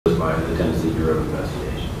by the Tennessee Bureau of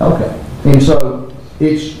Investigation. Okay. And so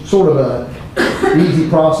it's sort of a easy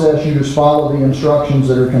process. You just follow the instructions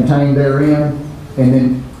that are contained therein, and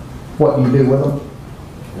then what do you do with them?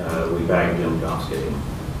 We bag them, confiscate them.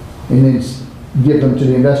 And then give them to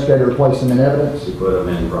the investigator to place them in evidence? We put them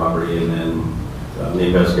in property, and then the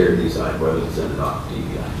investigator decide whether to send it off to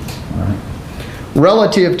TBI. All right.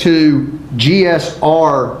 Relative to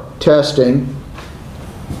GSR testing,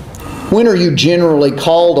 when are you generally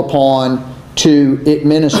called upon to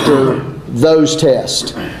administer those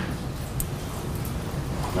tests?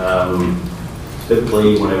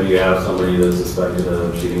 Typically, whenever you have somebody that's suspected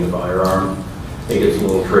of shooting a firearm, it gets a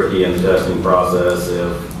little tricky in the testing process.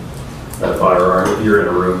 If that firearm, if you're in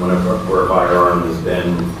a room where a firearm has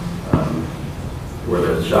been, where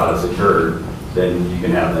the shot has occurred, then you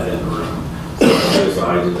can have that in the room. So on both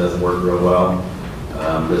sides, it doesn't work real well.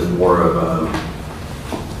 There's more of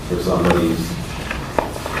if somebody's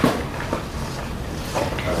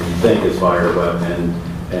you think is fired a weapon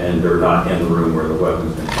and they're not in the room where the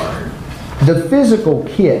weapon's been fired. The physical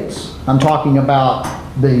kits, I'm talking about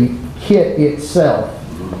the kit itself,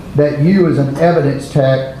 that you as an evidence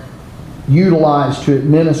tech utilize to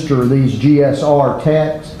administer these GSR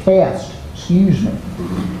tests, excuse me.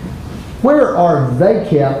 Where are they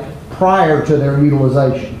kept prior to their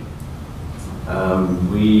utilization?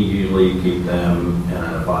 We usually keep them in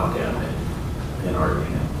a file cabinet in our unit.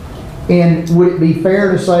 And would it be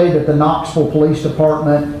fair to say that the Knoxville Police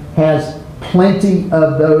Department has plenty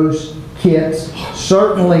of those kits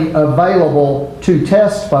certainly available to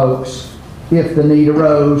test folks if the need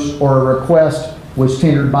arose or a request was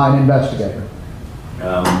tendered by an investigator?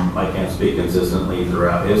 I can't speak consistently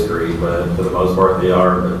throughout history, but for the most part they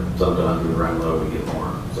are, but sometimes we run low, we get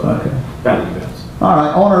more. So okay. It kind of depends. All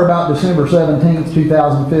right, on or about December 17th,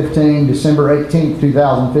 2015, December 18th,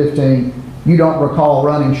 2015, you don't recall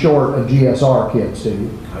running short of GSR kits, do you?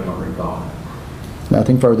 I don't recall.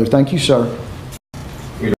 Nothing further. Thank you, sir.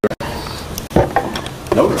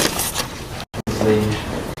 Nope.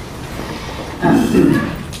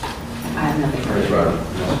 I have nothing further.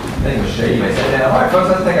 Thank you, Michelle. You may sit down. All right, folks,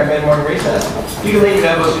 I think I've made morning recess. You can leave your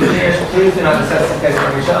notebooks with chairs. Please do not discuss the case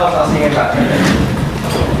from yourselves. I'll see you in about 10 minutes.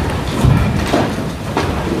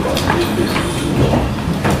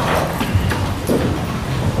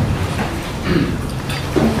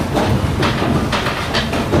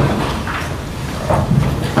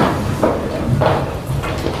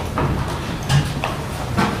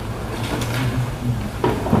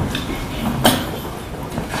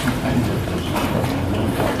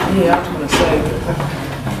 Yeah, I was going to say.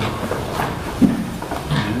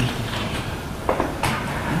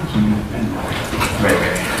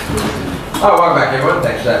 Oh, welcome back, everyone.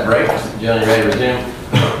 Thanks for that break. John, you ready to resume?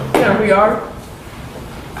 Yeah, we are.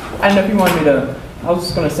 I don't know if you wanted me to. I was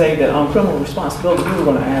just going to say that on criminal responsibility, we were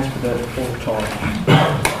going to ask for that full charge.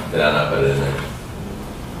 Did I not put it in there?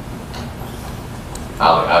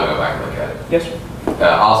 I'll go back and look at it. Yes, sir.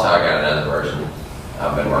 Also, I got another version.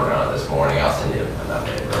 I've been working on it this morning. I'll send you an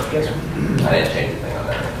updated version. Yes, sir. I didn't change anything on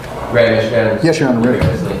that. Ready, Mr. Jones? Yes, Your Honor. Ready.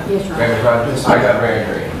 Yes, Your Honor. Ready, Mr. Rogers? I got very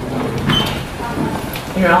agree.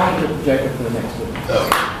 Here, I'll need the projector for the next one.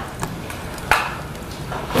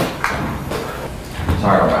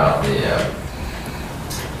 Talking about the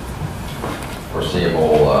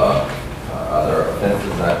foreseeable other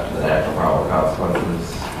offenses after the natural probable consequences.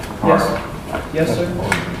 Yes. Yes, sir.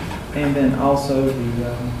 And then also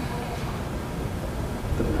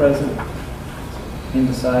the present in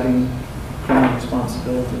deciding criminal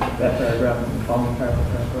responsibility, that paragraph and the following paragraph.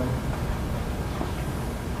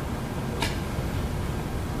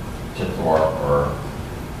 Tip or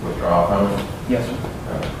withdraw from it? Yes, sir.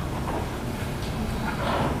 Okay.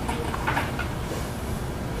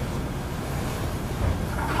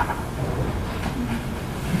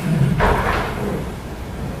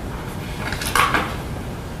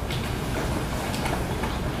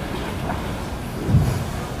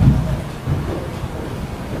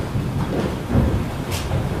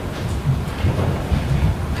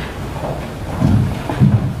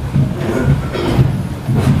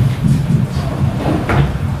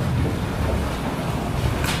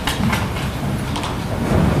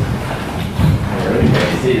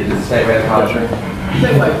 State way to call it.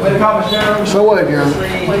 Same way to call Mr. General. So what, Your Honor? All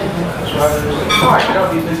right,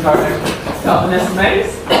 don't use this card next. Vanessa Mays.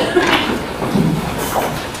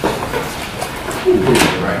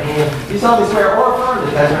 You solemnly swear or affirm that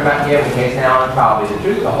the testimony about to give in the case now and trial be the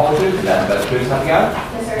truth, the whole truth, and nothing but the truth, so help you God?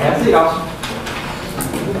 Yes, sir. Have a seat, officer.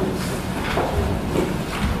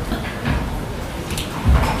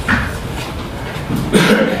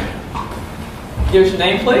 Give us your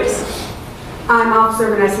name, please. I'm Officer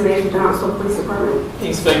Vanessa Mays with the Knoxville Police Department. Can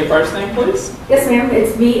you spell your first name, please? Yes, ma'am.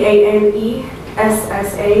 It's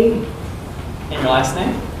VANESSA And your last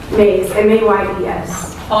name? Mays,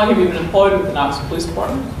 MAYES. How long have you been employed with the Knoxville Police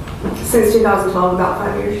Department? Since 2012, about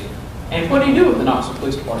 5 years. And what do you do with the Knoxville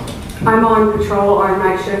Police Department? I'm on patrol on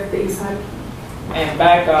night shift, the east side. And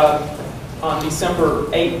back on December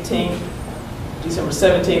 17th,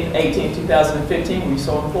 18th, 2015, were you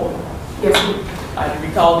so employed? Yes, ma'am. Do you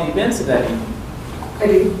recall the events of that evening? I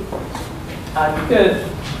do. You could,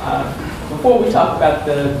 before we talk about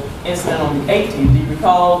the incident on the 18th, do you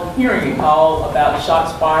recall hearing a call about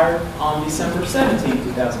shots fired on December 17th,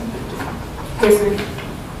 2015? Yes, ma'am.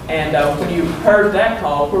 And when you heard that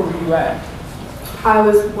call, where were you at? I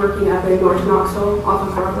was working up in North Knoxville off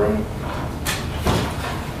of Broadway.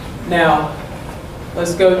 Now,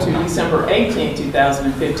 let's go to December 18th,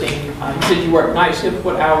 2015. You said you worked night shift.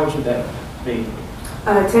 What hours would that be?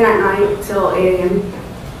 10 at night till 8 a.m.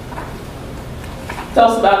 Tell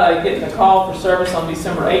us about getting a call for service on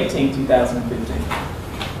December 18th, 2015.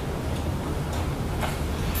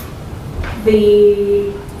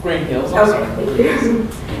 The Green Hills. Okay, thank you.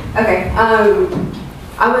 Okay,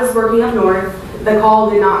 I was working up north. The call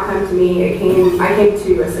did not come to me. I came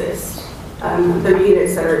to assist the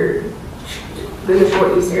units that are in the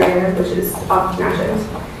Short East area, which is off Natchez.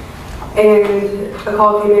 And a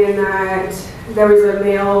call came in that there was a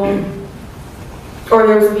vehicle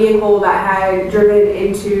that had driven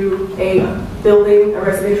into a building, a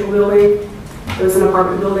residential building. It was an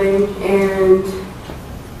apartment building, and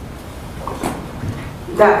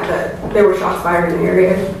that there were shots fired in the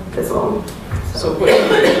area as well. So what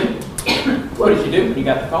did you do when you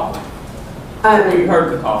got the call? You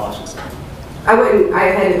heard the call, I should say. I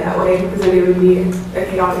headed that way because I knew it would be a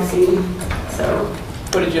chaotic scene. So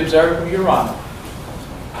What did you observe when you arrived?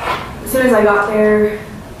 as soon as I got there,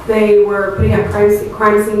 they were putting up crime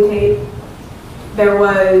scene tape. There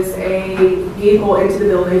was a vehicle into the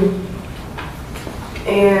building,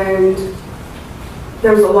 and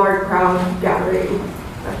there was a large crowd gathering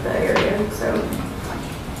at the area. So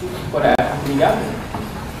What happened when you got there?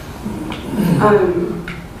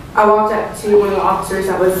 I walked up to one of the officers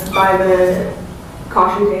that was by the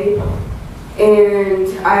caution tape, and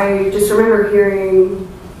I just remember hearing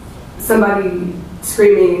somebody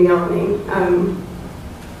screaming and yelling,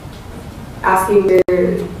 asking he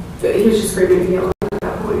was just screaming and yelling at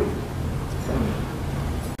that point.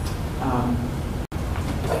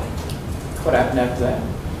 What happened after that?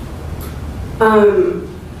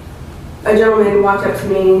 A gentleman walked up to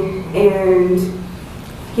me and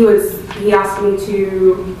he asked me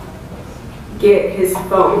to get his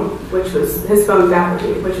phone, which was his phone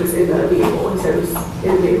battery, which was in the vehicle. He said it was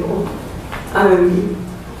in the vehicle. And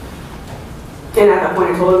at that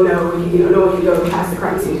point I told him, no one can go past the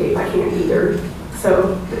crime scene tape. I can't either.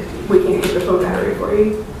 So we can't get the phone battery for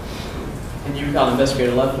you. And you recall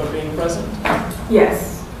Investigator Leffler being present?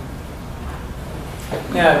 Yes.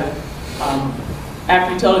 Now,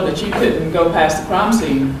 after you told him that you couldn't go past the crime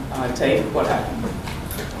scene tape, what happened?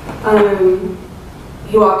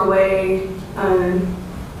 He walked away.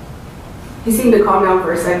 He seemed to calm down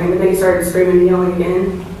for a second, but then he started screaming and yelling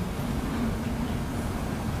again.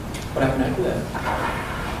 What happened after that?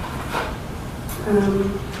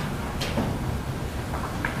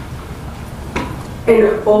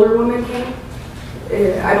 An older woman came.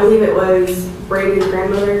 I believe it was Braden's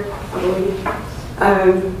grandmother, I believe.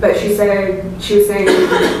 But she was saying, she was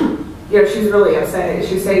really upset.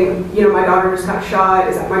 She was saying, my daughter just got shot.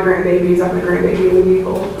 Is that my grandbaby? Is that my grandbaby in the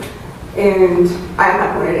vehicle? And at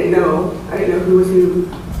that point, I didn't know who was who.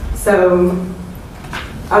 So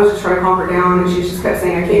I was just trying to calm her down, and she just kept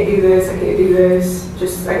saying, I can't do this, I can't do this.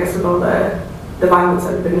 Just, I guess, with all the violence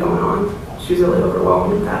that had been going on. She was really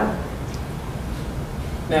overwhelmed with that.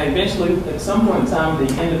 Now, eventually, at some point in time,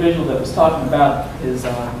 the individual that was talking about his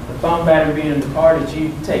the phone battery being in the car, did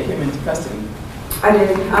you take him into custody? I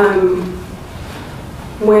did.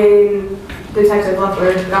 When Detective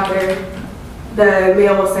Leffler got there, the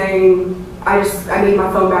male was saying, I need my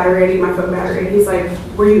phone battery, I need my phone battery. And he's like,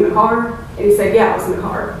 were you in the car? And he said, yeah, I was in the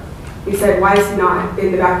car. He said, why is he not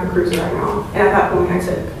in the back of the cruiser right now? And at that point, I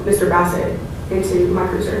took Mr. Bassett into my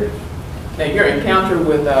cruiser. Now, your encounter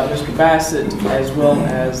with Mr. Bassett as well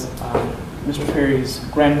as Mr. Perry's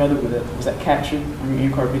grandmother, was that captured on your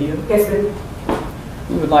in-car video? Yes, ma'am.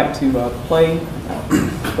 We would like to play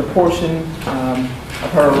the portion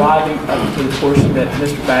of her arriving up to the portion that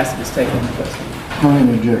Mr. Bassett is taking into custody.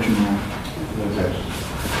 Any objection, Your Honor?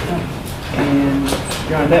 And,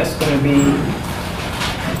 Your Honor, that's going to be,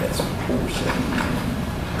 that's portion.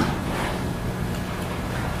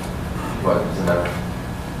 What is that?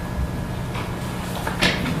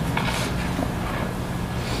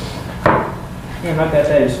 And I got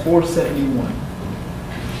that is 471.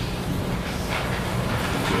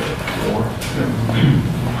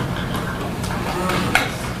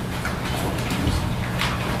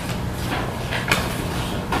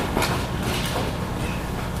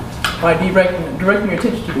 All right, directing your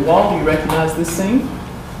attention to the wall, do you recognize this scene?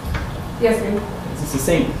 Yes, ma'am. Is this the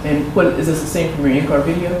scene? And what is this the scene from your in-car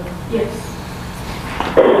video? Yes.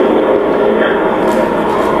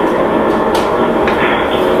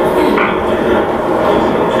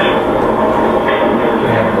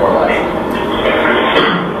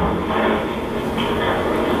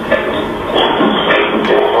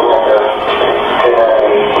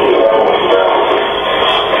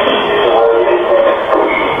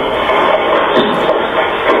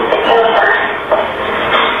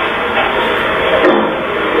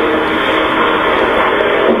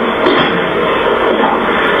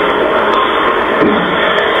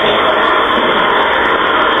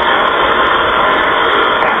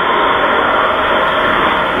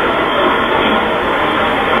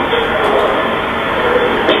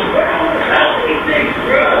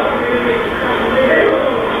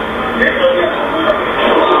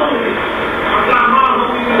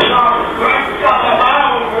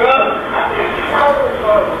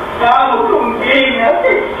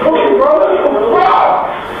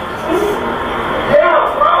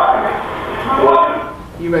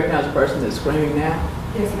 You recognize the person that's screaming now?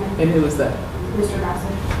 Yes, ma'am. And who is that? Mr.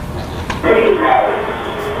 Dobson.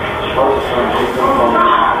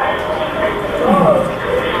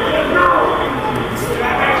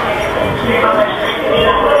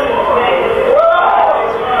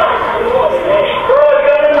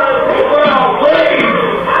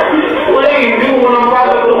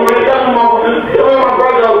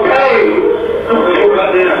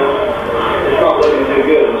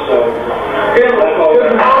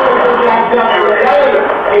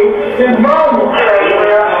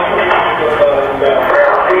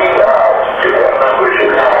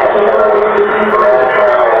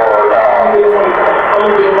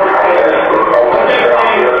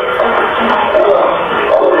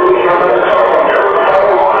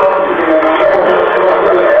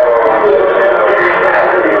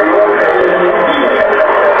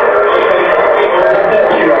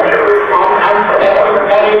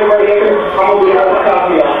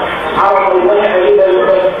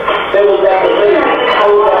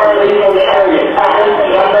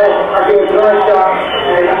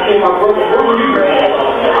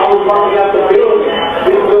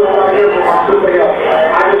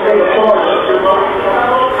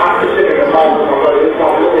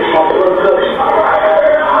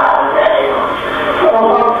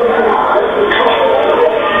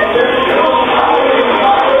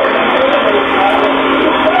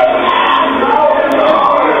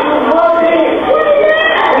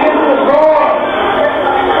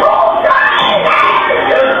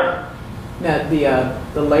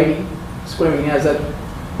 The lady screaming, is that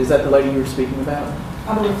the lady you were speaking about?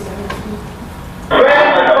 I believe so.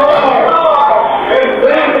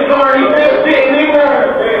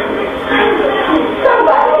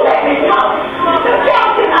 Somebody let me talk. The cow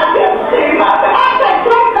cannot just see my back. I can't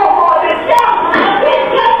talk no more of this cow. I can't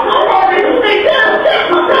talk no more of this thing. Take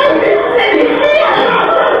my baby and he's here.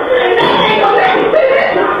 And I ain't gonna let me see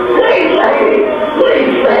this. Please, lady.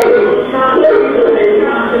 Please, lady. Please, lady.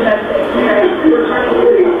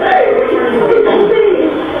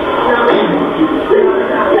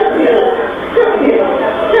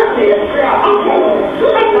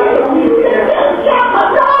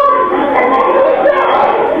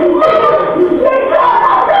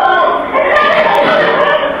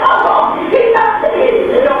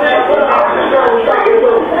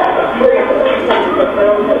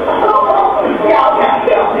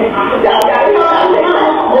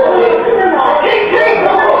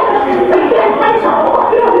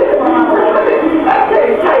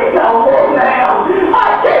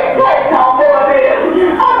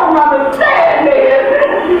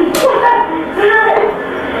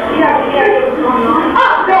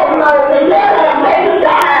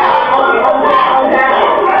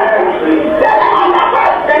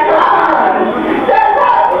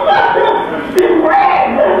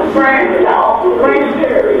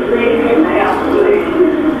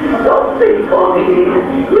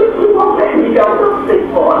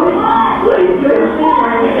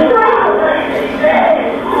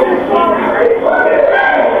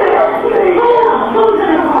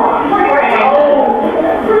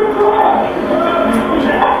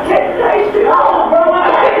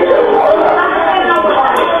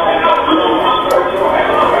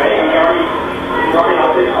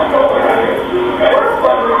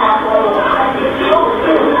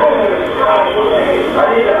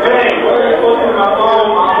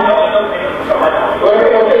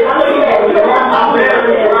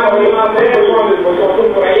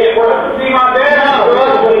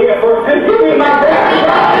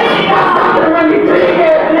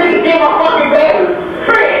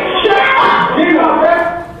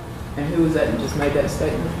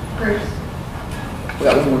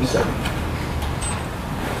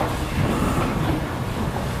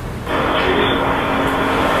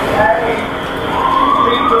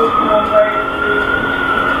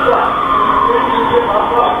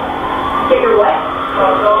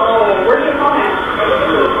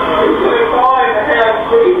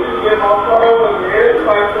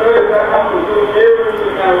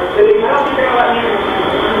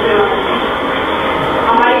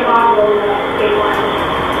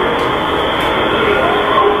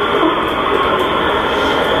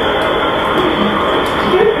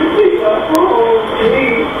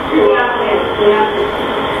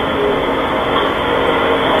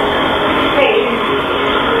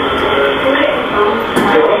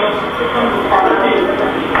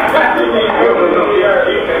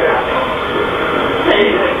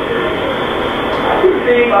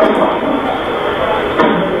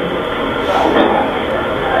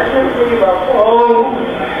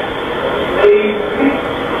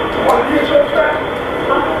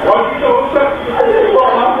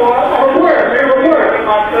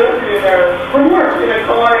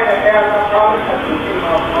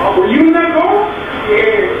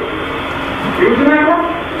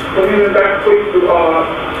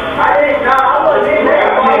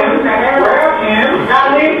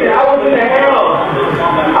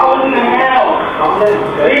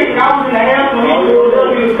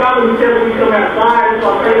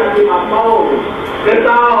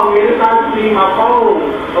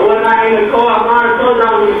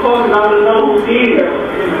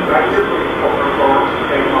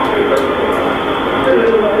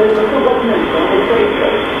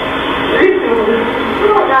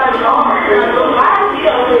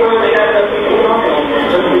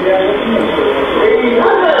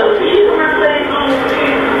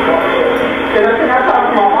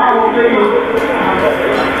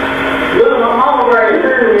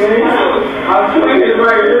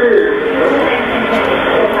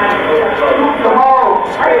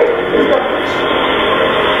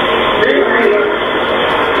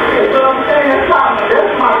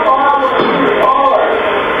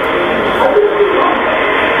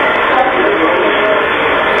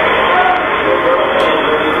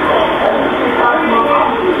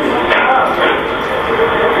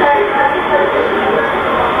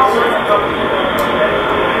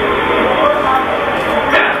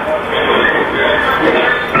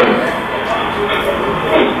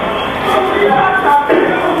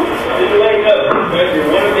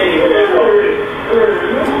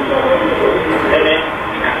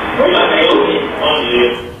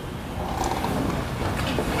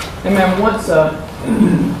 And ma'am, once Mr.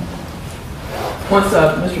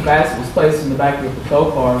 Bassett was placed in the back of your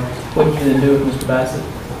patrol car, what did you then do with Mr. Bassett?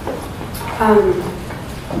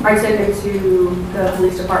 I took him to the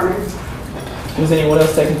police department. Was anyone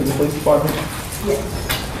else taken to the police department? Yes.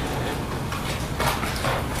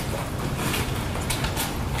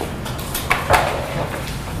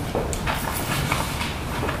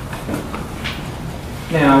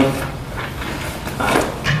 Now,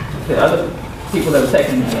 the other people that were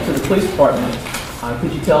taken to the police department,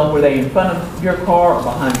 could you tell, were they in front of your car or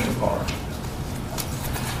behind your car?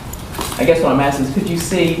 I guess what I'm asking is, could you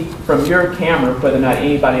see from your camera whether or not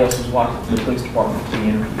anybody else was walking to the police department to be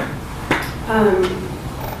interviewed?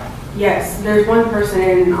 Yes, there's one person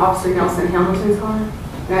in Officer Nelson Hamilton's car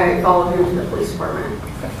that followed him to the police department.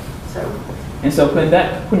 Okay. And so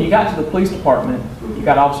when you got to the police department, you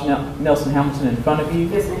got Officer Nelson Hamilton in front of you.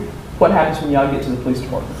 Yes, ma'am. What happens when y'all get to the police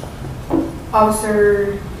department?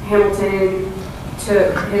 Officer Hamilton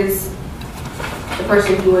took the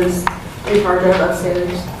person he was in charge of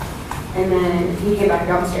upstairs, and then he came back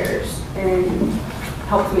downstairs and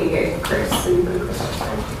helped me get Chris and bring Chris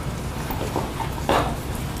upstairs.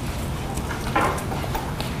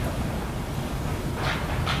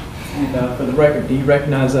 And for the record, do you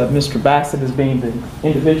recognize Mr. Bassett as being the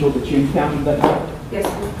individual that you encountered that night? Yes,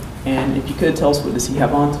 ma'am. And if you could tell us, what does he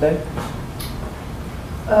have on today?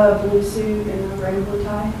 A blue suit and a red and blue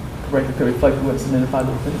tie. The record could reflect what's identified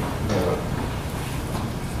with him.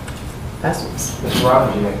 Bassett. Mr.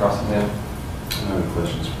 Robbins, you may cross examine. No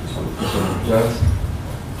questions, please. Jones?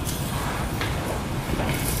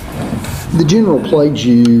 The general played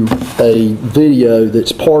you a video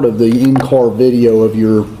that's part of the in-car video of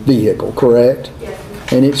your vehicle, correct? Yes, ma'am.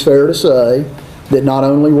 And it's fair to say that not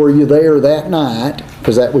only were you there that night,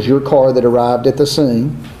 because that was your car that arrived at the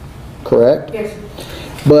scene, correct? Yes, ma'am.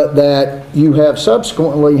 But that you have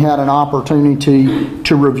subsequently had an opportunity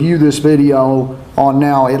to review this video on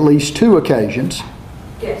now at least 2 occasions,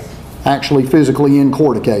 Yes. actually physically in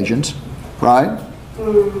court occasions, right?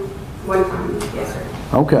 One time, yes, sir.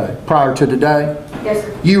 Okay, prior to today? Yes,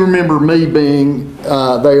 sir. You remember me being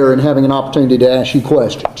there and having an opportunity to ask you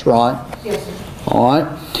questions, right? Yes, sir. All right.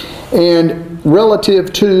 And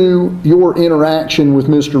relative to your interaction with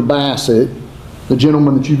Mr. Bassett, the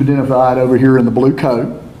gentleman that you've identified over here in the blue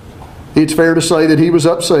coat, it's fair to say that he was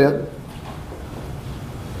upset.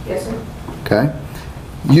 Yes, sir. Okay.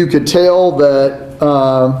 You could tell that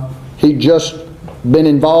He'd just been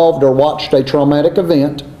involved or watched a traumatic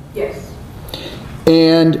event. Yes.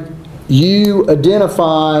 And you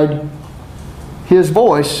identified his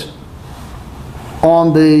voice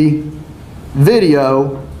on the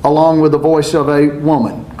video along with the voice of a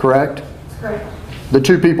woman, correct? Correct. The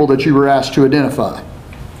two people that you were asked to identify.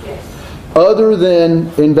 Yes. Other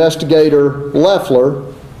than Investigator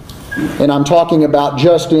Leffler, and I'm talking about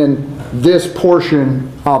just in this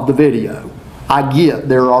portion of the video. I get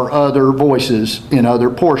there are other voices in other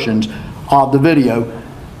portions of the video.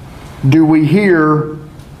 Do we hear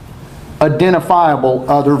identifiable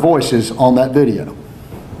other voices on that video?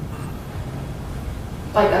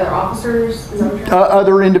 Like other officers? Is that what you're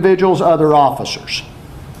Other individuals, other officers.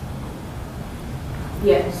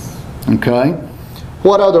 Yes. Okay.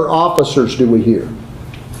 What other officers do we hear?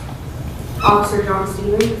 Officer John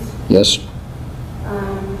Stevens. Yes.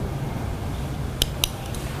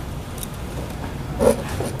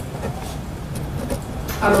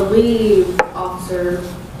 I believe Officer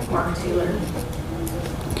Mark Taylor.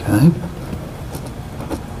 Okay.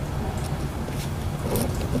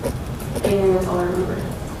 And that's all I remember.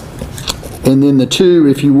 And then the two,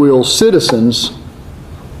 if you will, citizens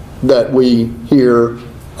that we hear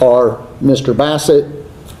are Mr. Bassett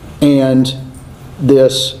and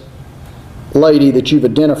this lady that you've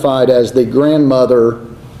identified as the grandmother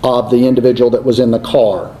of the individual that was in the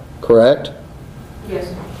car, correct? Yes,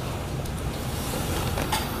 sir.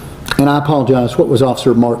 And I apologize, what was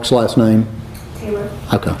Officer Mark's last name? Taylor.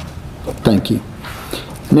 Okay, thank you.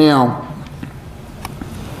 Now,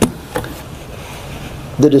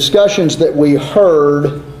 the discussions that we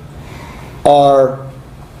heard are,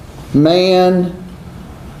 man,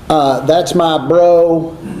 that's my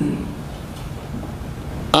bro,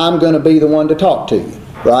 I'm going to be the one to talk to you,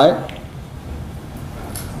 right?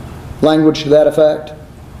 Language to that effect?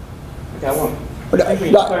 Okay, I think we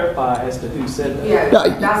need to clarify as to who said that. Yeah, No,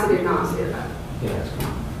 Bassett did not say that.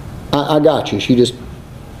 I got you. She just,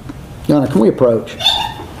 Yana, can we approach?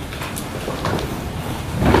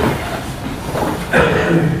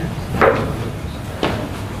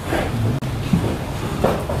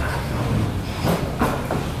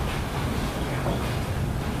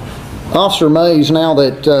 Officer Mays, now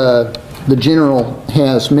that the General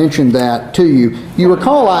has mentioned that to you, you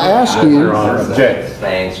recall I asked you,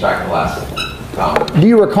 Staying, strike the last comment. do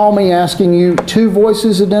you recall me asking you two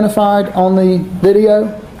voices identified on the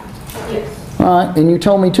video? Yes. All right, and you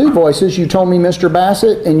told me two voices. You told me Mr.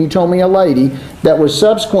 Bassett and you told me a lady that was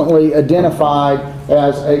subsequently identified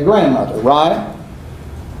as a grandmother, right?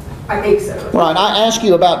 I think so. Right, I asked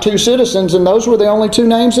you about two citizens and those were the only two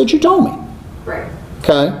names that you told me. Right.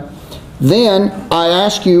 Okay. Then I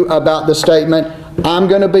asked you about the statement, I'm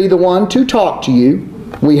going to be the one to talk to you.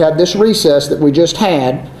 We had this recess that we just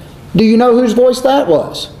had. Do you know whose voice that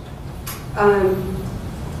was?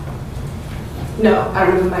 No, I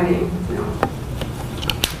don't know my name, no.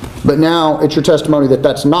 But now it's your testimony that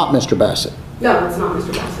that's not Mr. Bassett. No, it's not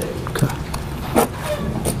Mr. Bassett. Okay.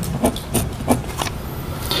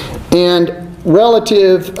 And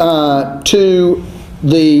relative to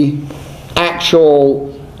the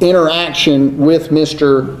actual interaction with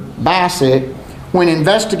Mr. Bassett, when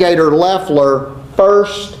Investigator Leffler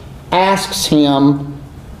first asks him,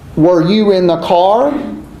 were you in the car?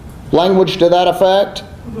 Language to that effect?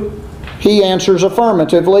 Mm-hmm. He answers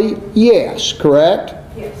affirmatively, yes, correct?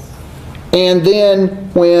 Yes. And then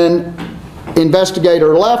when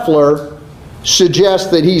Investigator Leffler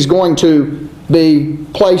suggests that he's going to be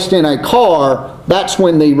placed in a car, that's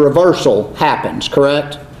when the reversal happens,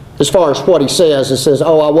 correct? As far as what he says, it says,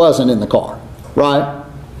 oh, I wasn't in the car, right?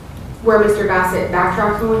 Where Mr. Bassett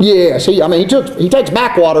backtracks on? Yes, he takes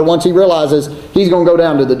backwater once he realizes he's going to go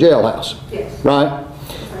down to the jailhouse, Yes. right?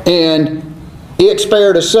 And it's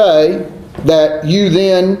fair to say that you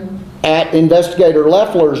then, at Investigator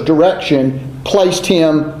Leffler's direction, placed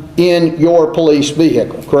him in your police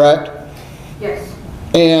vehicle, correct? Yes.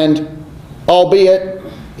 And albeit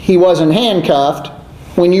he wasn't handcuffed,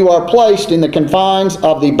 when you are placed in the confines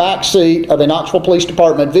of the back seat of a Knoxville Police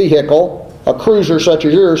Department vehicle, a cruiser such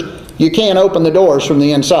as yours, you can't open the doors from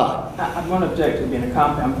the inside. I'm going to object to being a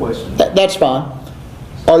compound question. That's fine.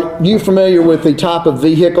 Are you familiar with the type of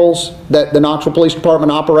vehicles that the Knoxville Police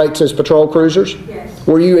Department operates as patrol cruisers? Yes.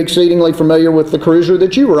 Were you exceedingly familiar with the cruiser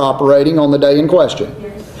that you were operating on the day in question?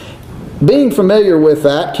 Yes. Being familiar with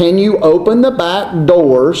that, can you open the back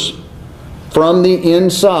doors from the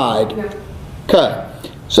inside? No. Okay.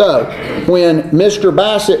 So, when Mr.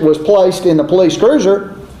 Bassett was placed in the police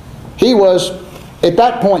cruiser, he was, at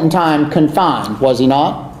that point in time, confined, was he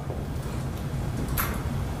not?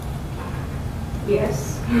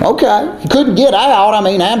 Yes. Okay. He couldn't get out. I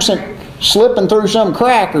mean, absent slipping through some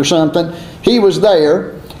crack or something. He was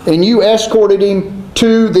there, and you escorted him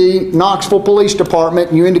to the Knoxville Police Department,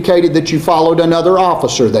 and you indicated that you followed another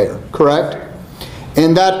officer there, correct?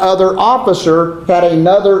 And that other officer had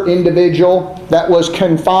another individual that was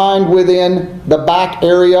confined within the back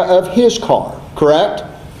area of his car, correct?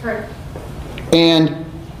 Correct. And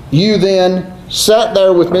you then sat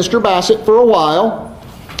there with Mr. Bassett for a while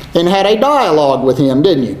and had a dialogue with him,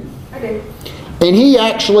 didn't you? I did. And he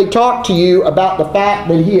actually talked to you about the fact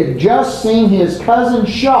that he had just seen his cousin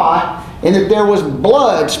shot and that there was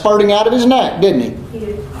blood spurting out of his neck, didn't he? He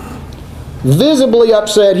did. Visibly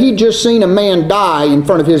upset. He'd just seen a man die in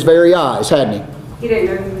front of his very eyes, hadn't he? He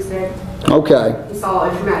didn't know he was dead. Okay. He saw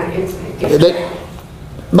a traumatic incident. That,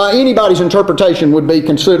 by anybody's interpretation, would be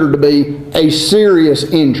considered to be a serious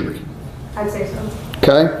injury. I'd say so.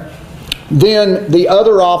 Okay? Then the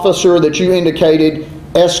other officer that you indicated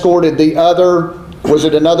escorted the other, was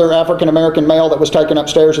it another African American male that was taken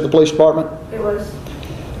upstairs at the police department? It was.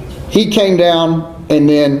 He came down and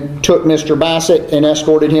then took Mr. Bassett and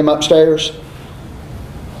escorted him upstairs?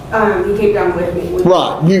 He came down with me.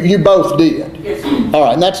 Right, you both did? Yes, sir. All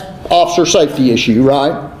right, and that's officer safety issue,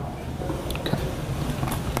 right? Okay.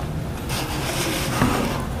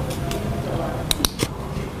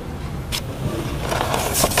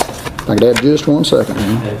 If I could have just 1 second,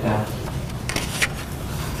 man.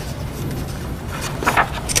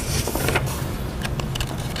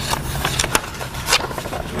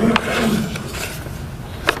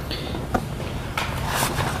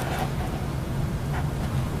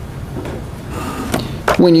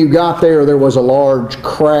 When you got there, there was a large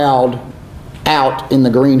crowd out in the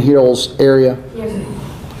Green Hills area? Yes, sir.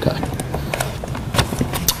 Okay.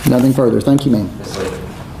 Nothing further. Thank you, ma'am.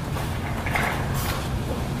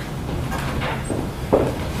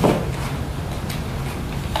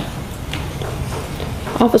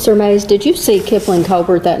 Officer Mays, did you see Kipling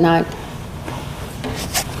Colbert that night?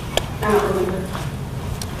 I don't remember.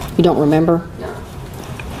 You don't remember? No.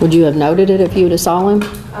 Would you have noted it if you would have saw him?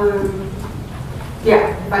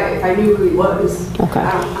 Yeah, if I knew who he was. Okay.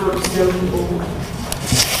 I don't just know people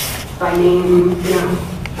by name, you know,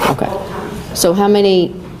 Okay. all the time. So how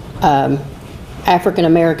many African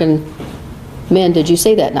American men did you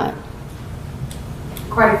see that night?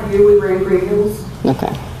 Quite a few. We were in Green Hills.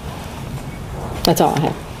 Okay. That's all I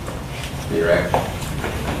have. Direct.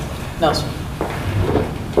 No, sir.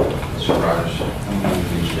 Mr. Rogers.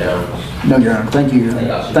 No, Your Honor. Thank you.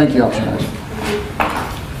 Thank you, Officer Mays.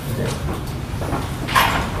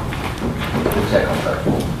 Check on that.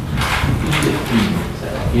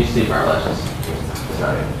 You see our lunches.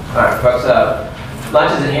 Sorry. All right, folks.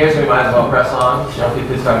 Lunches in here, so we might as well press on. Shall we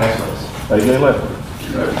please go next ones? AJ left.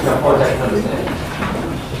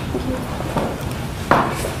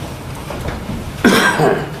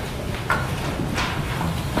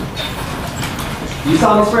 You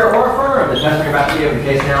solemnly swear or affirm the testimony about to give in the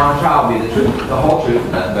case now on trial will be the truth, the whole truth,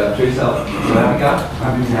 and nothing but the truth, so help you. So have we got?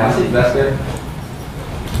 Have a seat. That's good.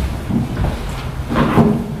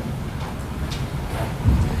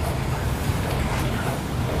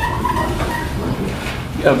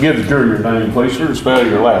 Give the jury your name, please, sir, and spell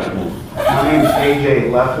your last name. My name is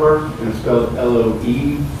AJ Leffler, and it's spelled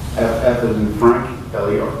Loeff as in Frank,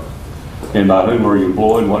 L-E-R. And by whom are you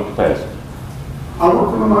employed and what capacity? I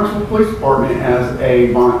work for the Knoxville Police Department as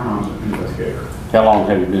a violent crimes investigator. How long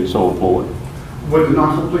have you been so employed? With the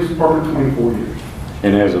Knoxville Police Department, 24 years.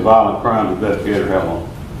 And as a violent crime investigator, how long?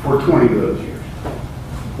 For 20 of those years.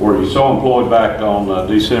 Were you so employed back on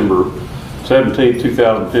December 17,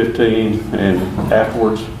 2015 and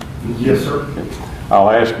afterwards? Yes, sir. I'll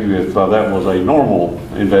ask you if that was a normal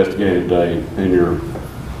investigative day in your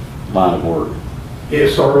line of work. It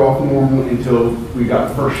started off normal until we got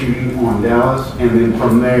the first shooting on Dallas, and then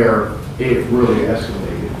from there, it really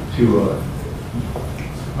escalated to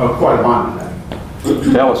quite a violent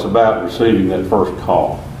attack. Tell us about receiving that first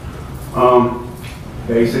call.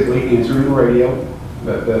 Basically answering the radio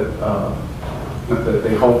that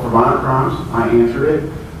they called for violent crimes. I answered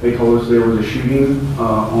it. They told us there was a shooting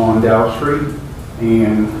on Dallas Street,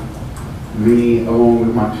 and me, along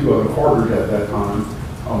with my 2 other partners at that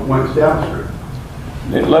time, went to Dallas Street.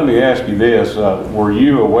 Let me ask you this, were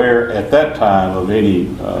you aware at that time of any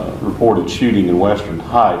reported shooting in Western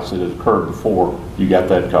Heights that had occurred before you got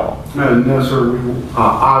that call? No, sir.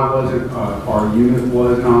 I wasn't. Our unit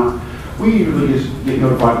was not. We usually just get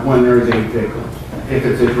notified when there is a victim. If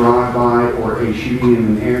it's a drive-by or a shooting in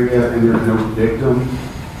an area and there's no victim,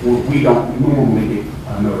 we don't normally get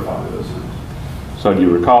notified of those things. So do you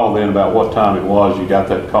recall then about what time it was you got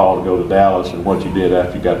that call to go to Dallas and what you did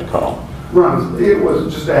after you got the call? Runs. It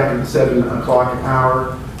was just after the 7 o'clock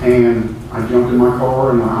hour, and I jumped in my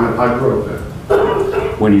car and I drove it.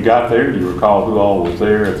 When you got there, do you recall who all was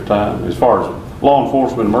there at the time, as far as law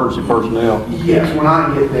enforcement, emergency personnel? Yes, when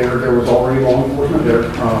I get there, there was already law enforcement there,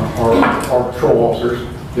 our patrol officers.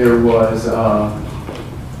 There was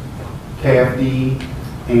KFD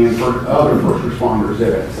and other first responders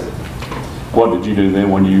there. What did you do then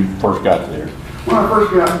when you first got there? When I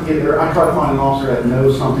first got there, I tried to find an officer that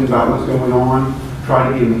knows something about what's going on,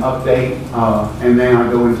 try to get an update, and then I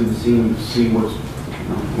go into the scene to see what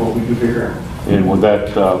we can figure out. And was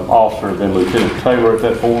that officer then Lieutenant Taylor at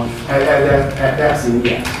that point? At that scene,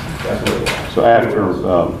 yes, that's what it was. So after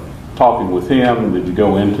talking with him, did you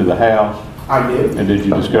go into the house? I did. And did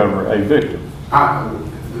you discover a victim?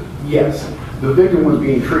 Yes. The victim was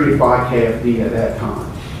being treated by KFD at that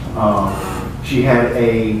time. She had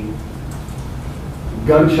a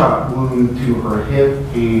gunshot wound to her hip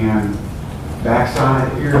and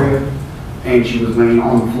backside area, and she was laying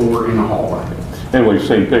on the floor in the hallway. And we've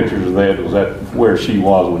seen pictures of that. Was that where she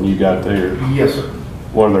was when you got there? Yes, sir.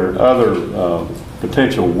 Were there other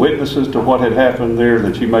potential witnesses to what had happened there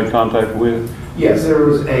that you made contact with? Yes, there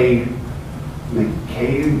was a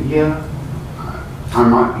Micaela, I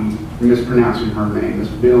might be mispronouncing her name, Miss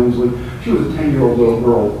Billingsley. She was a 10-year-old little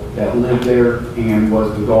girl that lived there and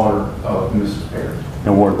was the daughter of Mrs. Perry.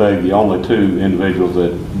 And were they the only two individuals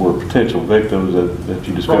that were potential victims that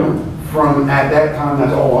you discovered? From at that time,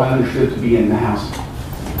 that's all I understood to be in the house.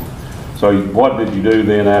 So what did you do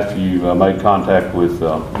then after you made contact with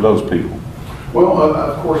those people? Well,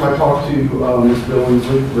 of course, I talked to Miss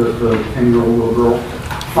Billingsley, the 10-year-old little girl,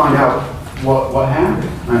 to find out what happened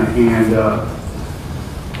and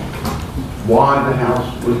why the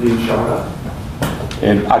house was being shot up.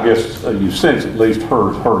 And I guess you've since at least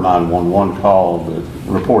heard her 911 call that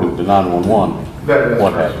reported to 911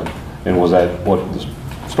 what happened. And was that what the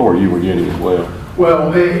story you were getting as well? Well,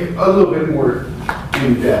 a little bit more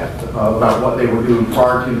in depth about what they were doing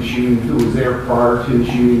prior to the shooting, who was there prior to the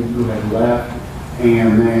shooting, who had left,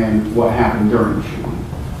 and then what happened during the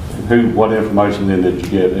shooting. What information then did you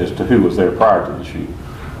get as to who was there prior to the shooting?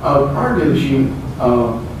 Prior to the shooting,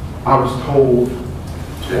 I was told,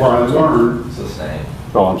 or I learned. It's the same.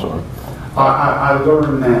 Oh, I'm sorry. I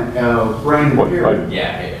learned that Brandon Perry.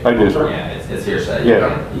 Yeah, I did. Yeah, it's hearsay.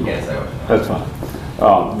 Yeah. You can't say what. That's fine.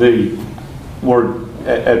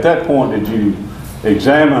 At that point, did you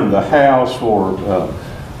examine the house for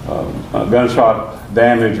gunshot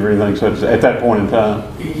damage or anything such as at that point in time?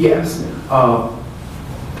 Yes.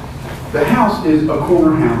 The house is a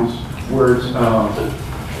corner house where it's on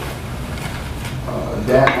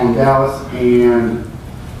Dallas and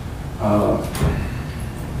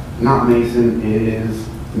not Mason, it is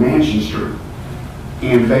Mansion Street.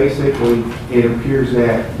 And basically, it appears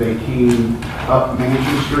that they came up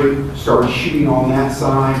Mansion Street, started shooting on that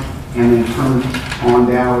side, and then turned on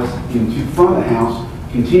Dallas into front of the house,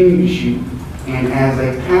 continued to shoot, and as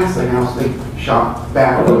they passed the house, they shot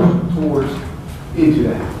back towards into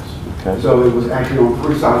the house. Okay. So it was actually on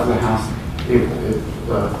 3 sides of the house.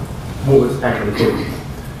 Bullets actually hit.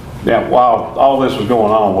 Now, while all this was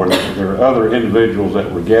going on, were there other individuals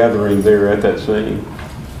that were gathering there at that scene?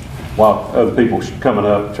 While other people coming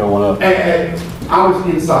up, showing up? And I was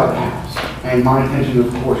inside the house, and my attention,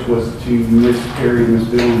 of course, was to Miss Perry and Miss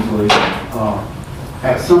Billingsley.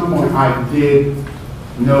 At some point, I did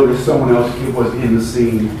notice someone else was in the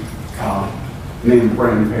scene, named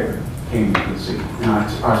Brandon Perry, came into the scene, and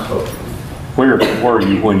I spoke to him. Where were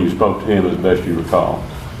you when you spoke to him, as best you recall?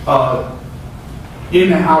 I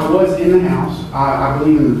was in the house, I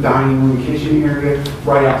believe in the dining room, kitchen area,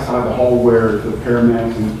 right outside the hall where the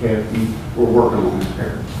paramedics and the KFD were working on Miss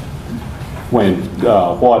Perry. When,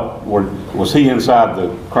 was he inside the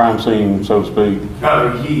crime scene, so to speak?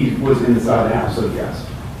 He was inside the house, so yes.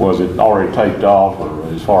 Was it already taped off, or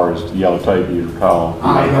as far as the yellow tape you recall?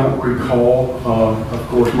 I don't recall. Of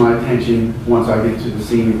course, my attention, once I get to the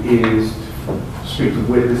scene, is to speak to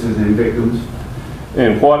witnesses and victims.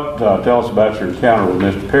 And tell us about your encounter with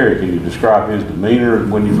Mr. Perry. Can you describe his demeanor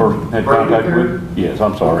when you first had contact with him? Yes,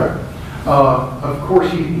 I'm sorry. Okay. Of course,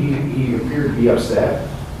 he appeared to be upset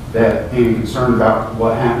and concerned about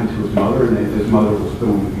what happened to his mother and if his mother was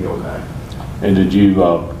going to be okay. And did you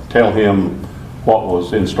tell him what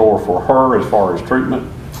was in store for her as far as treatment?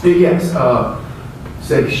 Yes,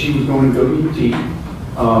 said she was going to go to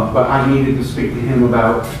UT, but I needed to speak to him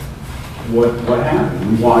about what happened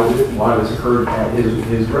and why this occurred at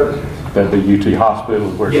his residence. At the UT hospital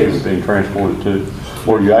where Yes. she was being transported to.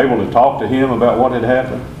 Were you able to talk to him about what had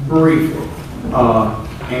happened? Briefly,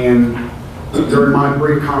 and during my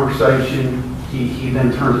brief conversation, He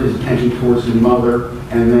then turned his attention towards his mother,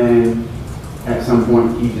 and then at some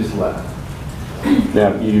point he just left.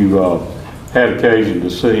 Now, you had occasion to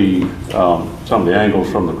see some of the angles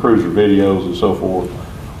from the cruiser videos and so forth.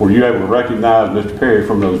 Were you able to recognize Mr. Perry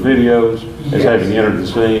from those videos as having entered the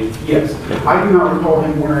scene? Yes. I do not recall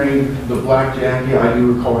him wearing the black jacket. I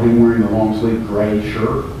do recall him wearing the long sleeve gray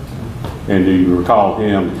shirt. And do you recall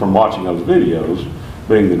him, from watching those videos,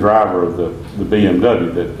 being the driver of the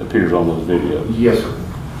BMW that appears on those videos? Yes, sir.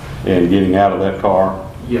 And getting out of that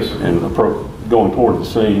car? Yes, sir. And going toward the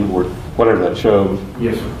scene, whatever that shows?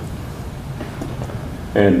 Yes, sir.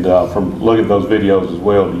 And from looking at those videos as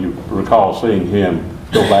well, do you recall seeing him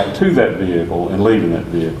go back to that vehicle and leaving that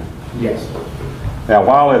vehicle? Yes. Now,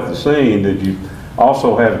 while at the scene, did you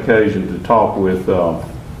also have occasion to talk with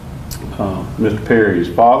Mr. Perry's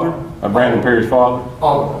father, Brandon Perry's father?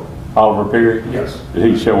 Oliver Perry? Yes. Did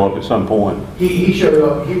he show up at some point? He showed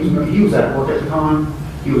up. He was at work at the time.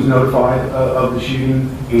 He was notified of the shooting,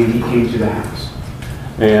 and he came to the house.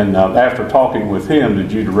 And after talking with him,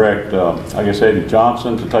 did you direct, I guess, Eddie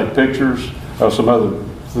Johnson to take pictures of some other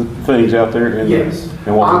things out there? Yes.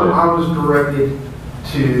 And what was that? I was directed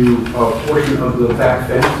to a portion of the back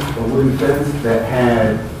fence, a wooden fence that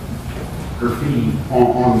had graffiti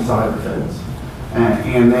on the side of the fence.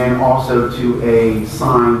 And then also to a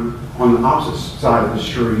sign on the opposite side of the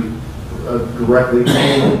street, directly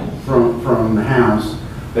from the house,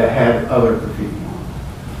 that had other graffiti on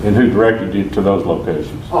it. And who directed you to those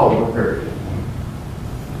locations? Oliver Perry.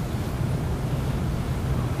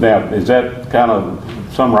 Now, is that kind of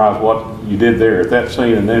summarize what you did there at that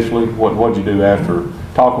scene initially? What did you do after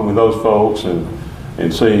talking with those folks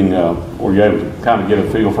and seeing, were you able to kind of get a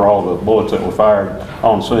feel for all the bullets that were fired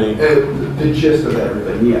on scene? The gist of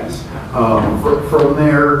everything, yes. From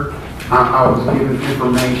there, I was given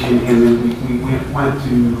information, and then we went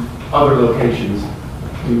to other locations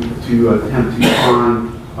to attempt to find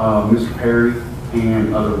Mr. Perry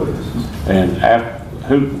and other witnesses. And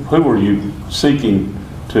who were you seeking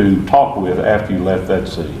to talk with after you left that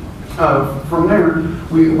scene? From there,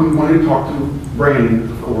 we wanted to talk to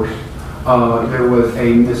Brandon, of course. There was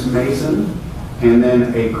a Miss Mason, and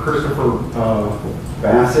then a Christopher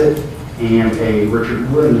Bassett, and a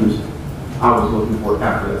Richard Williams I was looking for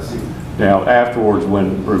after that scene. Now, afterwards,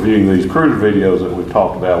 when reviewing these cruiser videos that we've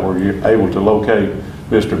talked about, were you able to locate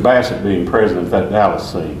Mr. Bassett being present at that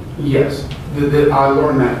Dallas scene? Yes. I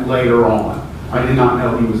learned that later on. I did not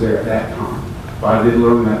know he was there at that time, but I did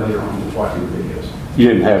learn that later on watching the videos. You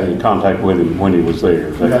didn't have any contact with him when he was there,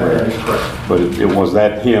 is that correct? That is correct. But it was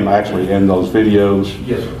that him actually in those videos?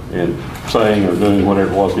 Yes, sir. And saying or doing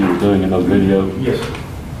whatever it was he was doing in those videos? Yes, sir.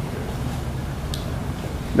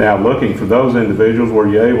 Now, looking for those individuals, were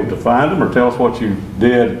you able to find them, or tell us what you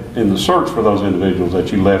did in the search for those individuals that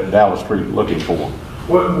you left Dallas Street looking for?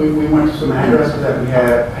 Well, we went to some addresses that we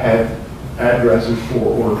had addresses for,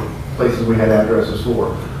 or places we had addresses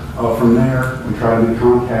for. From there, we tried to make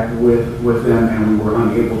contact with them, and we were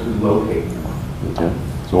unable to locate them. Okay.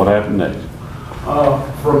 So what happened next?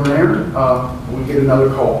 From there, we get another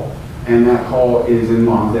call, and that call is in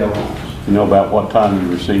Lonsdale Homes. You know about what time you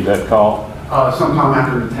received that call? Sometime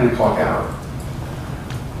after the 10 o'clock hour.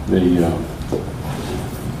 The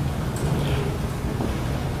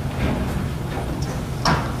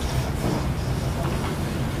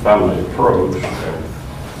family approach,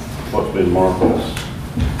 what's been marked as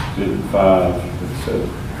Exhibit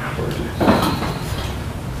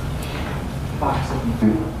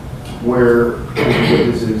 5, where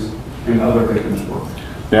witnesses and other victims were.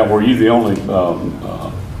 Now, were you the only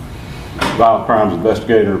violent crimes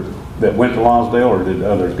investigator that went to Lonsdale, or did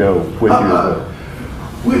others go with you?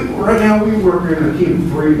 Right now, we work in a team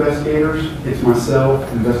of 3 investigators. It's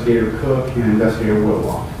myself, Investigator Cook, and Investigator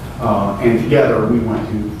Whitlock. And together, we went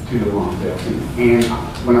to the Lonsdale scene. And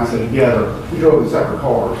when I say together, we drove in separate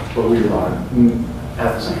cars, but we arrived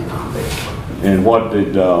at the same time, basically. And what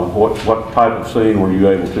did what type of scene were you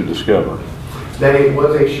able to discover? That it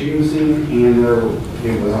was a shooting scene, and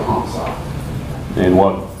it was a homicide. And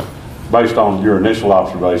what, based on your initial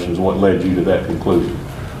observations, what led you to that conclusion?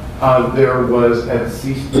 There was a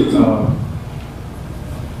deceased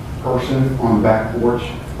person on the back porch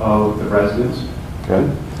of the residence. Okay.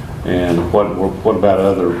 And what about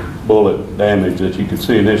other bullet damage that you could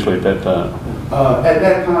see initially at that time? At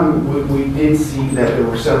that time, we did see that there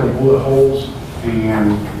were several bullet holes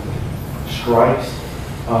and strikes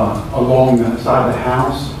along the side of the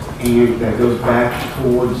house, and that goes back to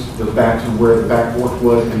where the back porch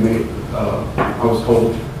was, and I was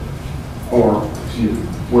told, or excuse me,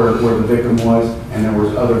 where the victim was, and there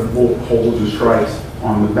was other bullet holes and strikes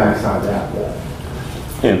on the back side of that wall.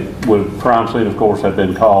 And with crime scene, of course, had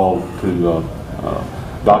been called to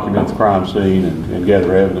document the crime scene and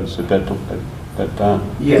gather evidence at that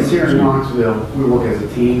time? Yes, here in Knoxville, we work as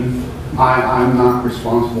a team. I'm not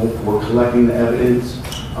responsible for collecting the evidence.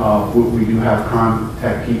 We do have crime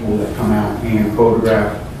tech people that come out and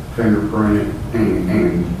photograph, fingerprint,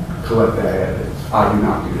 and collect that evidence. I do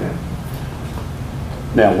not do that.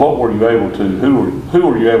 Now, what were you able to, who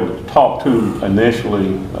were you able to talk to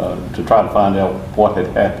initially to try to find out what had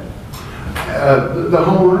happened? The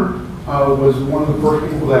homeowner was one of the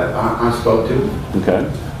first people that I spoke to. Okay.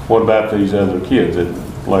 What about these other kids that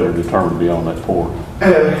later determined to be on that porch?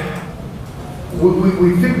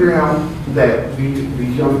 We figured out that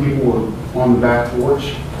these young people were on the back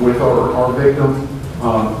porch with our victim,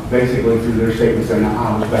 basically through their statement saying,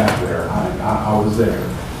 I was back there, I was there.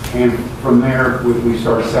 And from there, we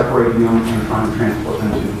started separating them and trying to transport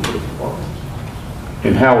them to the police department.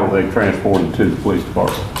 And how were they transported to the police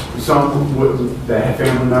department? Some that had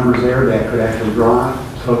family members there that could actually drive,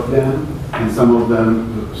 took them, and some of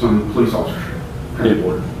them, some police officers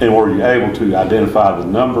transported. And were you able to identify the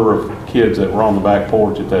number of kids that were on the back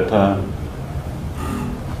porch at that time?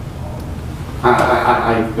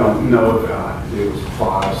 I don't know if it was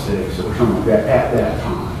 5, 6, or something like that at that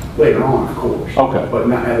time. Later on, of course. Okay. But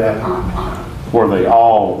not at that time. Were they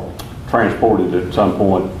all transported at some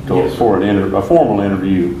point Yes, for a formal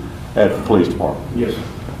interview at the police department? Yes, sir.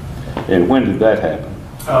 And when did that happen?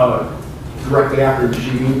 Directly after the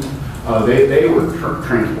shooting, they were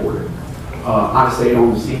transported. I stayed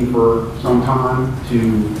on the scene for some time to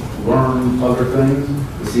learn other things,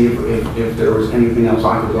 to see if there was anything else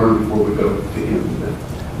I could learn before we go to interview them.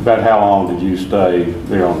 About how long did you stay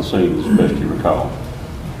there on the scene, as best you recall?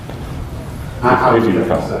 I If would you have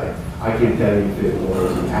to recall. say. I can't tell you if it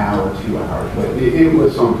was an hour, 2 hours, but it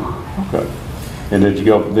was some time. Okay. And did you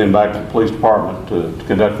go then back to the police department to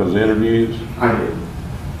conduct those interviews? I did.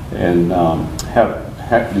 And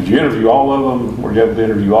did you interview all of them? Were you able to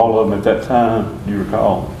interview all of them at that time? Do you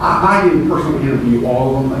recall? I didn't personally interview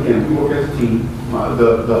all of them. Again, we work as a team.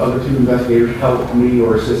 The other 2 investigators helped me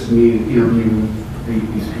or assisted me in interviewing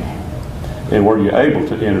these people. And were you able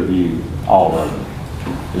to interview all of them,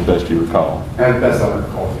 as best you recall? As best I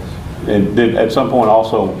recall, yes. And at some point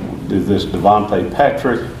also, did this Devontae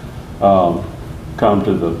Patrick come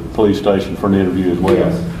to the police station for an interview as well?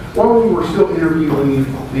 Yes. While we were still interviewing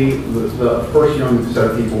the first young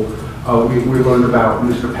set of people, we learned about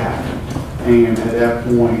Mr. Patrick. And at that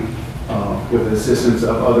point, with the assistance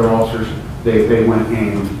of other officers, they went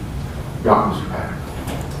and got Mr. Patrick.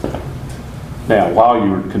 Now, while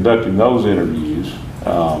you were conducting those interviews,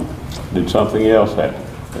 did something else happen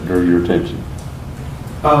that drew your attention?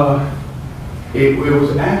 It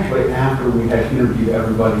was actually after we had interviewed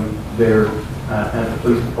everybody there at the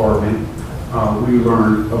police department. We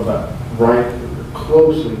learned about, right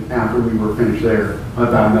closely after we were finished there,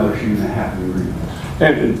 about another shooting that happened in Greenville.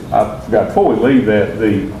 And I forgot, before we leave that,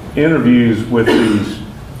 the interviews with these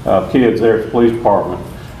kids there at the police department,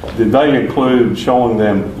 did they include showing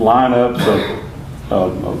them lineups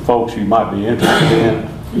of folks you might be interested in?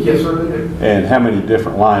 Yes, sir, they did. And how many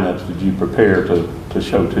different lineups did you prepare to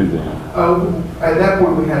show to them? At that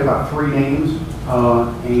point, we had about 3 names,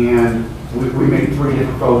 and we made 3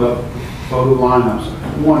 different photo lineups,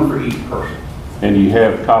 1 for each person. And you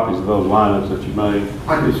have copies of those lineups that you made?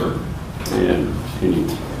 I do, sir. And can you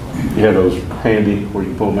have those handy where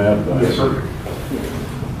you pull them out? Yes, sir.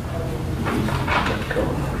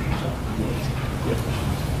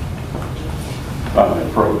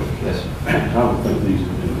 Approach. Yes. I don't think these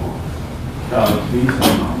are anymore. These are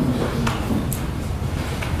not.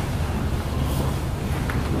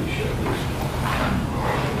 Let me show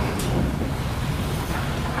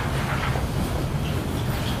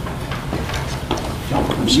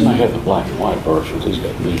this. See, I have the black and white versions. He's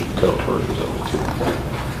got the color versions of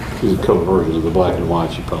it. These are color versions of the black and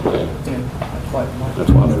white you probably have.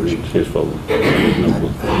 That's why they're in his folder.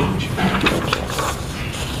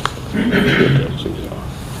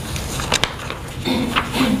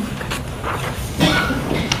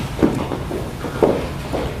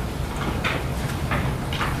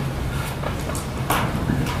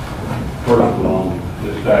 First along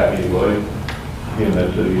this stack anyway, give that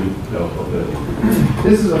to you.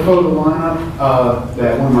 This is a photo lineup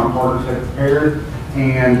that one of my partners had prepared,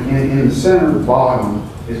 and in the center, the bottom,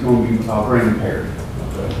 is going to be Brandon Perry.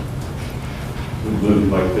 Okay. We move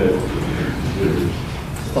like that.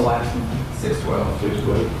 It's the last one. 612.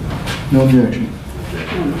 612. No objection.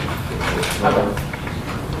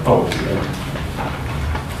 Oh, yeah.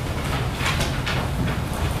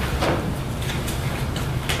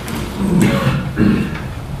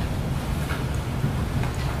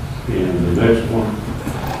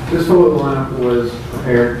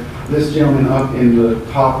 gentleman up in the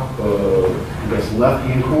top, I guess,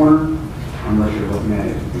 left-hand corner, unless you're looking at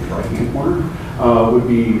it in the right-hand corner, would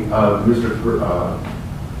be Mr.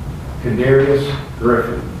 Kadarius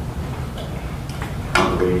Griffin.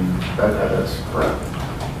 I believe that's correct.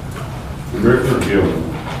 Griffin or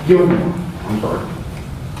Gilmore? Gilmore, I'm sorry.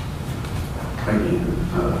 Again,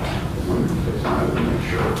 I will make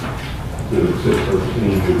sure.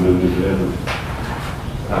 613, you moved into evidence.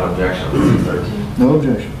 Objection, 13. No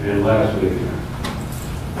objection. And lastly,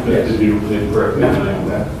 Yes. did you correct me on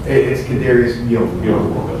that? It's Kadarius Gilmore.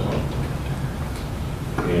 Gilmore, that's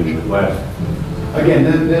all. And last, Again,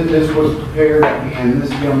 this was prepared at the end. This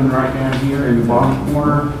gentleman right down here in the bottom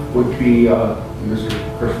corner would be Mr.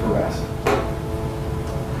 Christopher Bassett.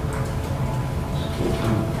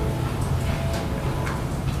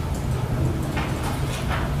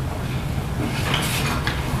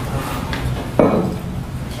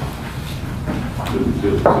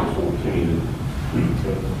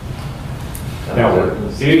 now, were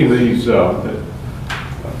any of these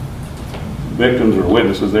victims or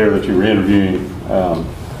witnesses there that you were interviewing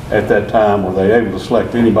at that time, were they able to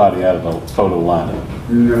select anybody out of the photo lineup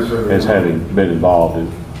No, sir. as having been involved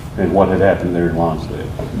in what had happened there in Lonsdale?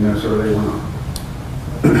 No, sir, they were not.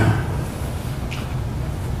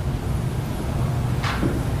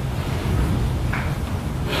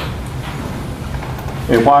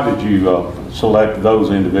 And why did you select those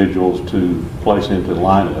individuals to place into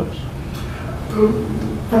lineups?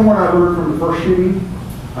 From what I heard from the first shooting,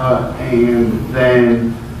 and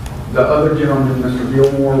then the other gentleman, Mr.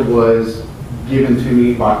 Gilmore, was given to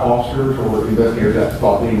me by officers or investigators that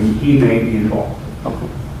thought he may be involved. Okay.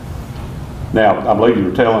 Now, I believe you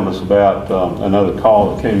were telling us about another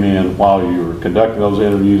call that came in while you were conducting those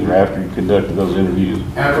interviews or after you conducted those interviews.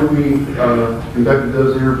 After we conducted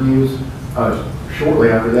those interviews, shortly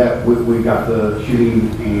after that, we got the shooting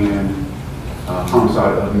and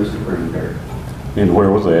homicide of Mr. Greenberry. And where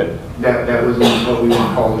was that? That was in what we want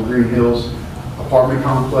to call the Green Hills apartment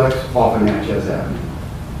complex off of Natchez Avenue.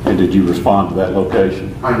 And did you respond to that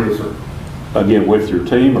location? I did, sir. Again, with your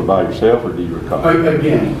team or by yourself, or do you recall?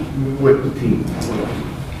 Again, with the team.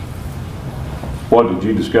 What did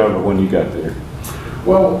you discover when you got there?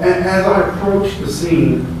 Well, as I approached the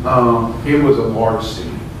scene, it was a large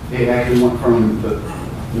scene. It actually went from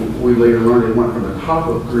we later learned it went from the top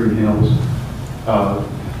of Green Hills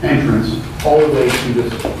entrance all the way to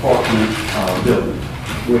this apartment building,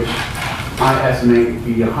 which I estimate to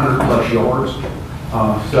be 100 plus yards.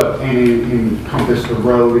 And it encompassed the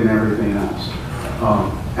road and everything else.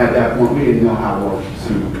 At that point, we didn't know how large the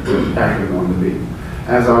scene was actually going to be.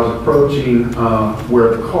 As I was approaching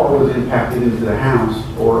where the car was impacted into the house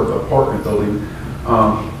or the apartment building,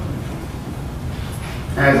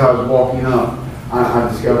 as I was walking up, I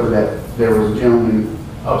discovered that there was a gentleman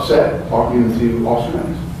upset talking to Officer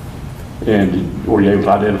Mays. And were you able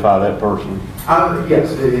to identify that person?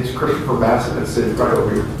 Yes, it's Christopher Bassett that's sitting right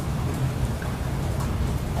over here.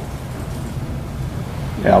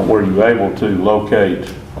 Now, were you able to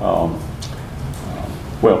locate, well,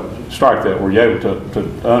 strike that, were you able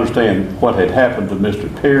to understand what had happened to Mr.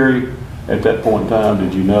 Perry at that point in time?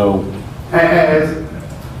 Did you know?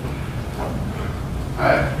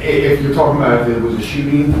 If you're talking about if it was a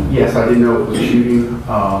shooting, yes, I did know it was a shooting,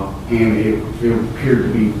 and it appeared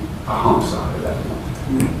to be a homicide at that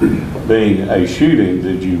point. Being a shooting,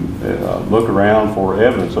 did you look around for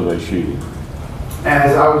evidence of a shooting?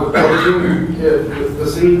 As I was approaching the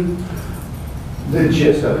scene, the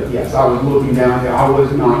gist of it, yes, I was looking down there. I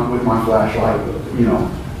was not with my flashlight,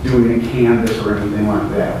 doing a canvas or anything like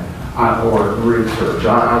that, or research.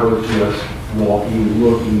 I was just walking,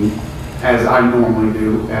 looking, as I normally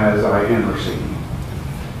do as I enter scene.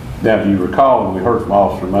 Now, do you recall when we heard from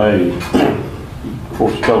Officer Mays,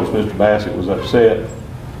 before she told us Mr. Bassett was upset,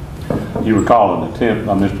 you recall an attempt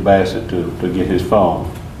by Mr. Bassett to get his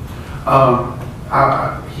phone?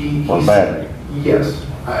 Or battery? Yes.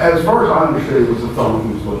 As far as I understood, it was the phone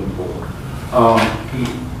he was looking for.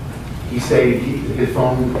 He stated his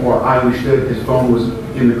phone, or I understood his phone was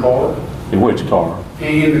in the car. In which car?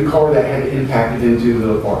 In the car that had impacted into the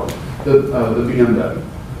apartment, the BMW.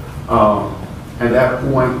 At that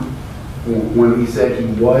point, when he said he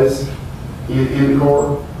was in the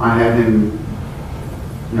car, I had him,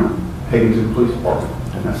 taken to the police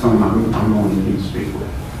department. And that's something I'm going to need to speak with.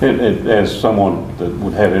 And as someone that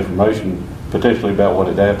would have information potentially about what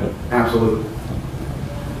had happened? Absolutely.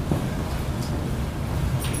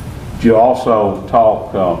 Did you also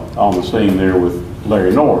talk on the scene there with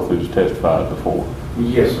Larry North, who's testified before?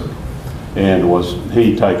 Yes, sir. And was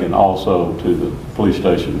he taken also to the police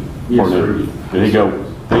station? Yes, for an sir. interview? Did he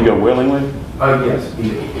go willingly? Yes, he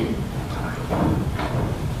did.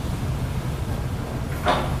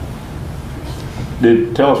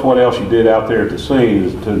 Tell us what else you did out there at the scene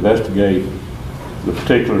is to investigate the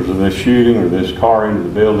particulars of this shooting or this car into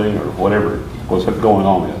the building or whatever was going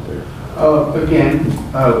on out there. Again,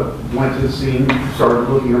 went to the scene, started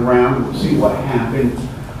looking around, see what happened.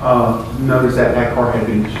 Noticed that that car had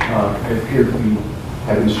been, it appeared to be,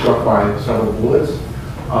 had been struck by several bullets.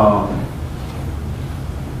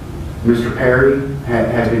 Mr. Perry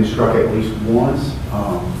had been struck at least once.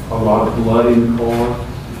 A lot of blood in the car,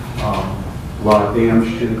 a lot of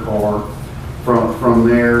damage to the car. From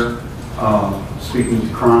there, speaking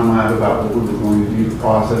to Crime Lab about what we were going to do to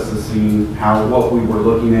process the scene, what we were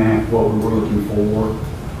looking at, what we were looking for,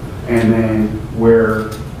 and then where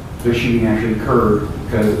the shooting actually occurred.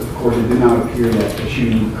 Because of course it did not appear that the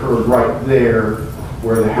shooting occurred right there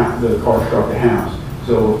where the car struck the house.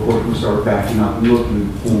 So of course we started backing up and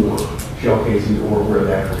looking for shell casings or where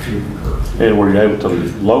the actual shooting occurred. And were you able to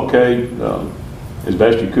locate, as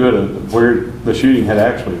best you could, where the shooting had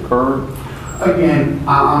actually occurred? Again,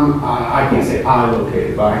 I can't say I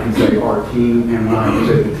located, but I can say our team, and when I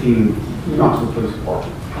say the team, Knoxville Police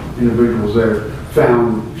Department, individuals there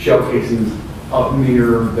found shell casings up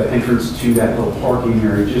near the entrance to that little parking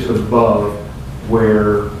area, just above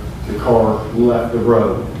where the car left the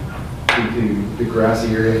road into the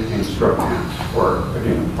grassy area and struck the house, or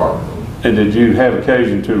again, part of the building. And did you have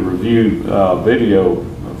occasion to review video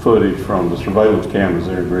footage from the surveillance cameras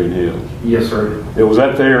there in Green Hills? Yes, sir. Was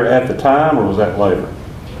that there at the time or was that later?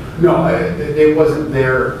 No, it wasn't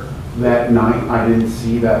there that night. I didn't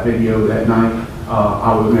see that video that night.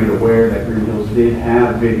 I was made aware that Green Hills did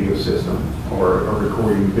have a video system or a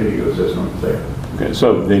recording video system there. Okay,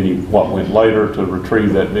 so then you went later to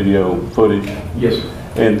retrieve that video footage? Yes, sir.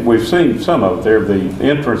 And we've seen some of it there. The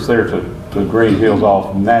entrance there to Green Hills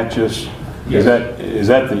off Natchez, yes. Is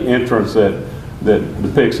that the entrance that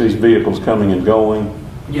depicts these vehicles coming and going?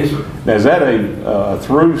 Yes, sir. Now, is that a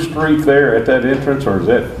through street there at that entrance, or is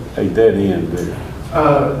that a dead end there?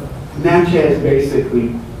 Natchez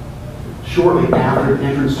basically, shortly after the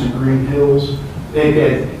entrance to Green Hills, they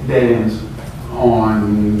dead ends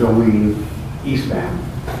on going eastbound.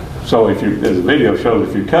 So if you, as the video shows,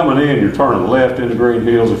 if you're coming in, you're turning left into Green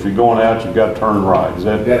Hills. If you're going out, you've got to turn right. Is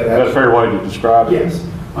that a fair way to describe it? Yes,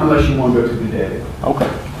 unless you want to go to the dead end. Okay.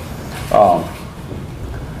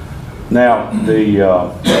 Now,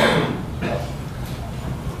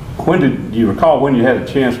 when did you recall when you had a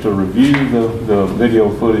chance to review the video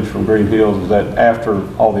footage from Green Hills? Is that after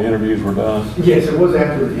all the interviews were done? Yes, it was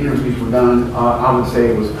after the interviews were done. I would say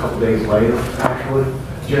it was a couple days later, actually,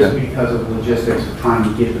 just because of logistics of trying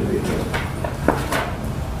to get the video.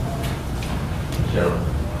 Sure.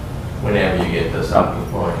 Whenever you get this up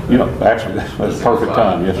before. Actually, that's perfect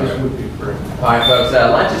time, yes, sir. All right, folks,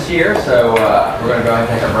 lunch is here, so we're going to go ahead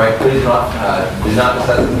and take a break. Please do not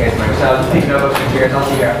discuss the case by yourselves. Take no motion chairs. I'll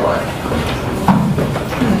see you after lunch.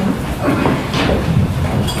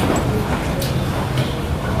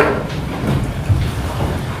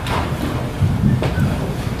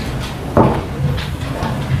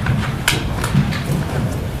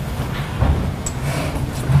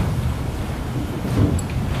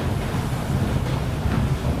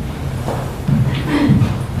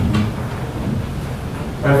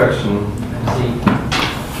 Perfection.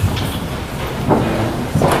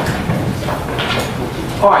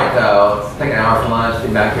 All right, let's take an hour for lunch.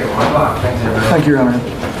 Be back here at 1 o'clock. Thanks, everybody. Thank you, Your Honor.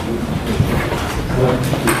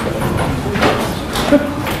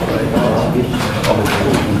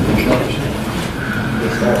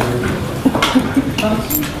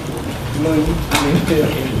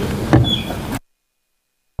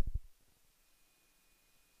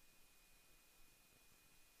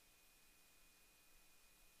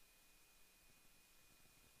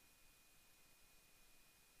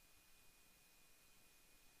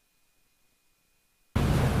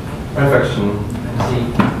 Perfection.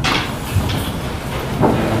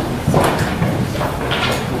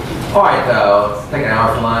 All right, let's take an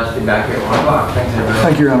hour for lunch. Be back here at 1 o'clock. Thanks, everybody.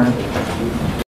 Thank you, Your Honor.